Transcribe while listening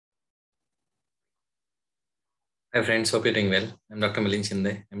Hi friends, hope you're doing well. I'm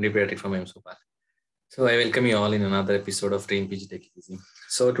Dr.Milind, MD Pediatric from MSOPAL. So I welcome you all in another episode of Dream PG Tech Easy.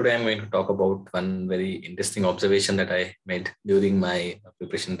 So today I'm going to talk about one very interesting observation that I made during my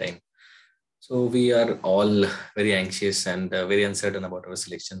preparation time. So we are all very anxious and very uncertain about our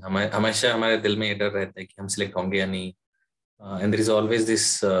selection. हमेशा हमारे दिल में ये डर रहता है कि हम select होंगे या नहीं. And there is always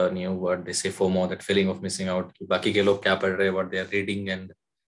this new word they say FOMO, that feeling of missing out. कि बाकी के लोग क्या पढ़ रहे हैं, what they are reading, and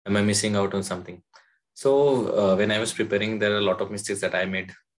am I missing out on something? So when I was preparing, there are a lot of mistakes that I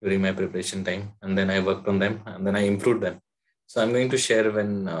made during my preparation time, and then I worked on them, and then I improved them. So I'm going to share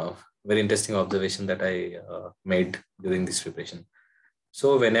one very interesting observation that I made during this preparation.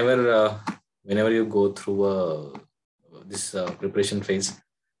 So whenever you go through this preparation phase,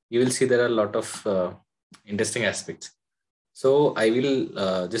 you will see there are a lot of interesting aspects. So I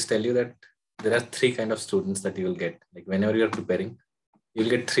will just tell you that there are three kind of students that you will get. Like whenever you are preparing, you'll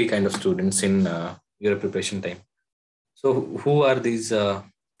get three kind of students in your preparation time. So who are these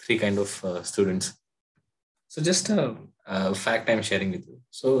three kind of students? So just a fact I'm sharing with you.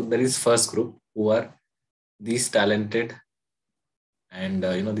 So there is first group who are these talented and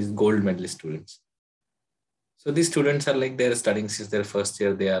these gold medalist students. So these students are like they're studying since their first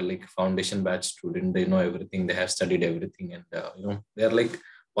year. They are like foundation batch student. They know everything. They have studied everything, and they are like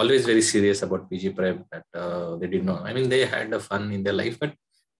always very serious about PG prep. That they did not. I mean, they had a fun in their life, but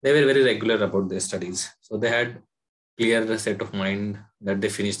they were very regular about their studies. So they had clear set of mind that they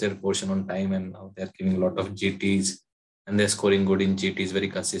finished their portion on time, and now they're giving a lot of GTs, and they're scoring good in GTs, very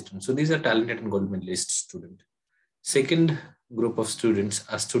consistent. So these are talented and gold medalist students. Second group of students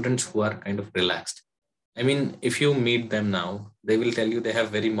are students who are kind of relaxed. I mean, if you meet them now, they will tell you they have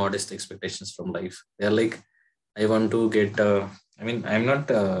very modest expectations from life. They're like, I want to get, I mean, I'm not,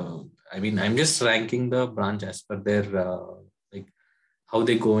 I mean, I'm just ranking the branch as per their, like, how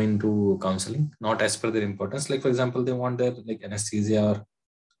they go into counseling, not as per their importance. Like, for example, they want their, like, anesthesia or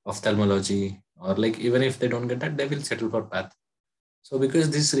ophthalmology, or like, even if they don't get that, they will settle for path. So, because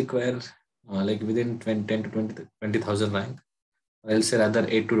this require, like, within 10 to 20,000 rank, I'll say rather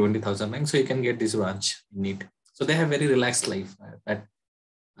 8 to 20,000 rank, so you can get this branch in need. So they have very relaxed life that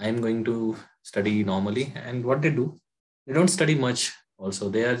I'm going to study normally. And what they do, they don't study much also.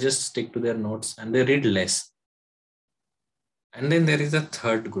 They are just stick to their notes and they read less. And then there is a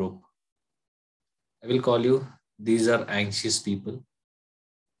third group. I will call you, these are anxious people.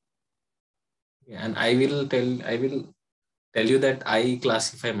 And I will tell you that I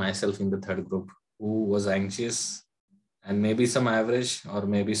classify myself in the third group, who was anxious, and maybe some average, or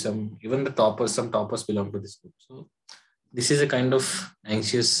maybe some even the toppers. Some toppers belong to this group. So this is a kind of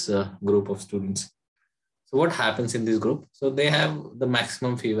anxious group of students. So what happens in this group? So they have the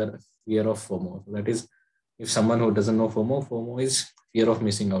maximum fear of FOMO. So that is, if someone who doesn't know FOMO is fear of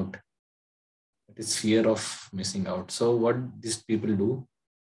missing out. It is fear of missing out. So what these people do,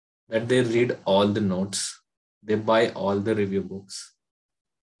 that they read all the notes, they buy all the review books,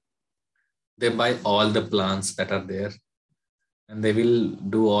 they buy all the plans that are there, and they will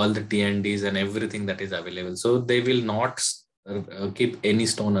do all the TNDs and everything that is available. So they will not keep any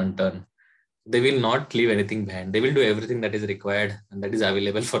stone unturned. They will not leave anything behind. They will do everything that is required and that is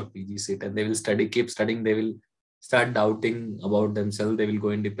available for PG seat, and they will keep studying. They will start doubting about themselves. They will go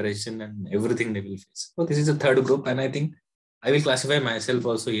in depression and everything they will face. So this is a third group, and I think I will classify myself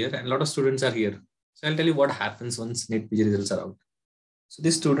also here, and a lot of students are here. So I'll tell you what happens once NEET PG results are out. So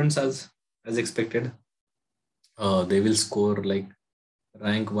these students, as expected, they will score like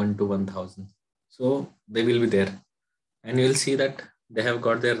rank 1 to 1000. So they will be there, and you will see that they have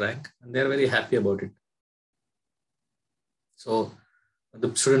got their rank and they are very happy about it. So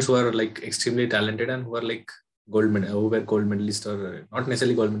the students who are like extremely talented and who are like who were gold medalist, or not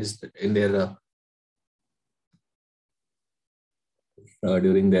necessarily gold medalist in their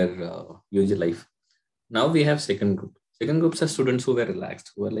during their UG life. Now we have second group. Second groups are students who were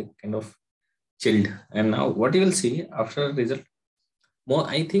relaxed, who are like kind of chilled. And now what you will see after result, more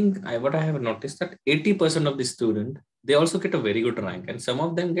I think what I have noticed that 80% of the student, they also get a very good rank, and some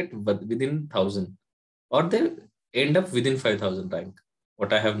of them get within 1000, or they end up within 5000 rank.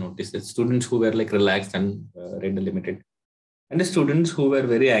 What I have noticed is students who were like relaxed and read limited, and the students who were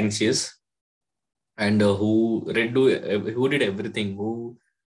very anxious and who did everything, who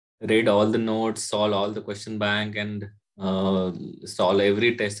read all the notes, solve all the question bank, and solve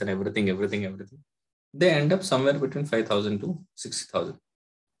every test and everything. They end up somewhere between 5000 to 60,000.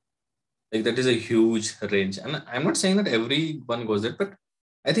 Like that is a huge range, and I'm not saying that everyone goes there, but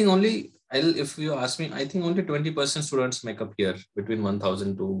I think only if you ask me, I think only 20% students make up here between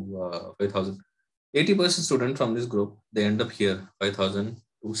 1000 to 5000. 80% student from this group, they end up here 5000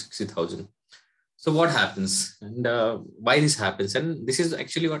 to 60,000. So what happens, and why this happens, and this is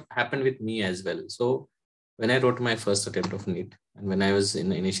actually what happened with me as well. So when I wrote my first attempt of NEET, and when I was in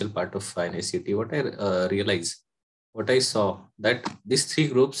the initial part of NICT, what I realized, what I saw, that these three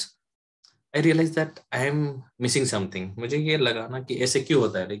groups, I realized that I am missing something. मुझे ये लगा ना कि ऐसे क्यों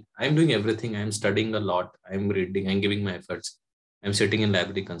होता है? Like I am doing everything, I am studying a lot, I am reading, I am giving my efforts, I am sitting in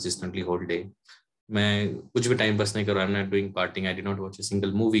library consistently whole day. मैं कुछ भी टाइम पास नहीं कर रहा, I am not doing parting, I did not watch a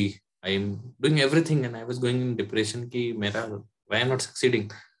single movie, I am doing everything, and I was going in depression कि मेरा why I am not succeeding.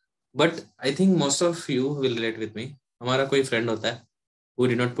 But I think most of you will relate with me. हमारा कोई friend होता है who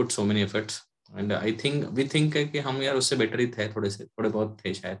did not put so many efforts, and I think we think है कि हम यार उससे बेटर ही थे, थोड़े बहुत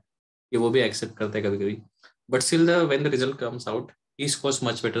थे शायद, कि वो भी एक्सेप्ट करते हैं कभी कभी. But still the when the result comes out, he scores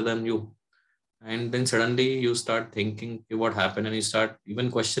much better than you, and then suddenly you start thinking what happened, and you start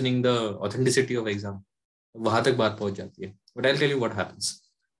even questioning the authenticity of exam. वहां तक बात पहुंच जाती है. But I'll tell you what happens.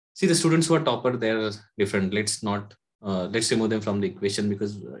 See, the students who are topper, they're different. Let's remove them from the equation,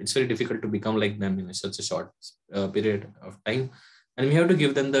 because it's very difficult to become like them in such a short period of time, and we have to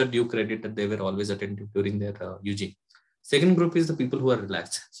give them the due credit that they were always attentive during their UG. Second group is the people who are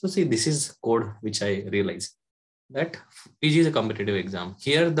relaxed. So see, this is code which I realized, that PG is a competitive exam.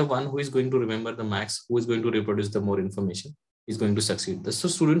 Here, the one who is going to remember the max, who is going to reproduce the more information, is going to succeed.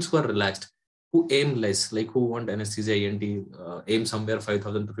 So students who are relaxed, who aim less, like who want anesthesia, ENT, aim somewhere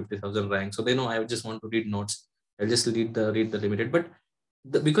 5,000 to 50,000 rank. So they know I just want to read notes. I'll just read the limited. But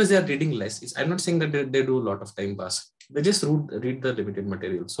because they are reading less, I'm not saying that they do a lot of time pass. They just read the limited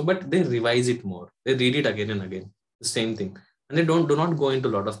material. So, but they revise it more. They read it again and again. The same thing, and they do not go into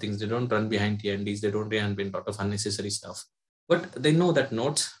a lot of things. They don't run behind TNDs. They don't run behind a lot of unnecessary stuff. But they know that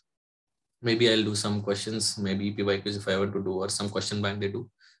notes, maybe I'll do some questions, maybe PYQs if I were to do, or some question bank they do,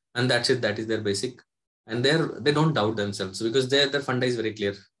 and that's it. That is their basic, and they don't doubt themselves, because their funda is very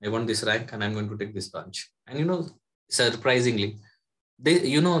clear. I want this rank, and I'm going to take this branch. And surprisingly,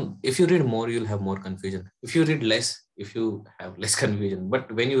 if you read more, you'll have more confusion. If you read less, if you have less confusion.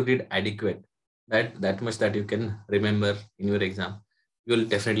 But when you read adequate, that much that you can remember in your exam, you will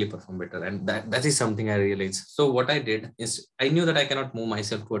definitely perform better. And that is something I realized. So what I did is, I knew that I cannot move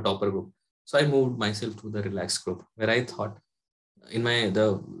myself to a topper group, so I moved myself to the relaxed group, where I thought, in my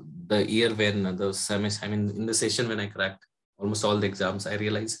the year when the semester, I mean in the session when I cracked almost all the exams, I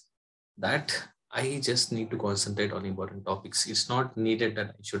realized that I just need to concentrate on important topics. It's not needed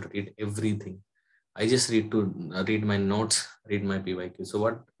that I should read everything. I just need to read my notes, read my PYQ. So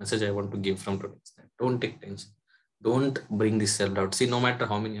what message I want to give from today is that don't take tension. Don't bring this self-doubt. See, no matter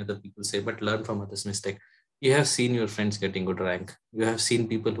how many other people say, but learn from others' mistake. You have seen your friends getting good rank. You have seen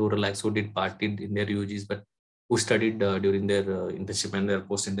people who relaxed, who did partied in their UGs, but who studied during their internship and their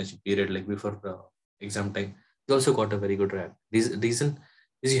post-internship period, like before exam time. They also got a very good rank. Reason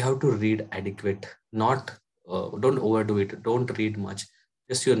is, you have to read adequate, not don't overdo it. Don't read much,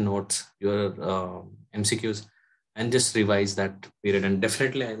 just your notes, your MCQs, and just revise that period. And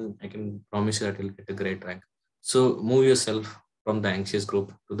definitely, I can promise you that you'll get a great rank. So move yourself from the anxious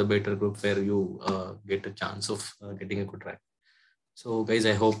group to the better group, where you get a chance of getting a good rank. So guys,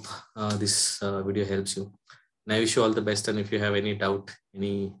 I hope this video helps you. And I wish you all the best. And if you have any doubt,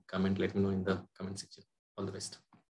 any comment, let me know in the comment section. All the best.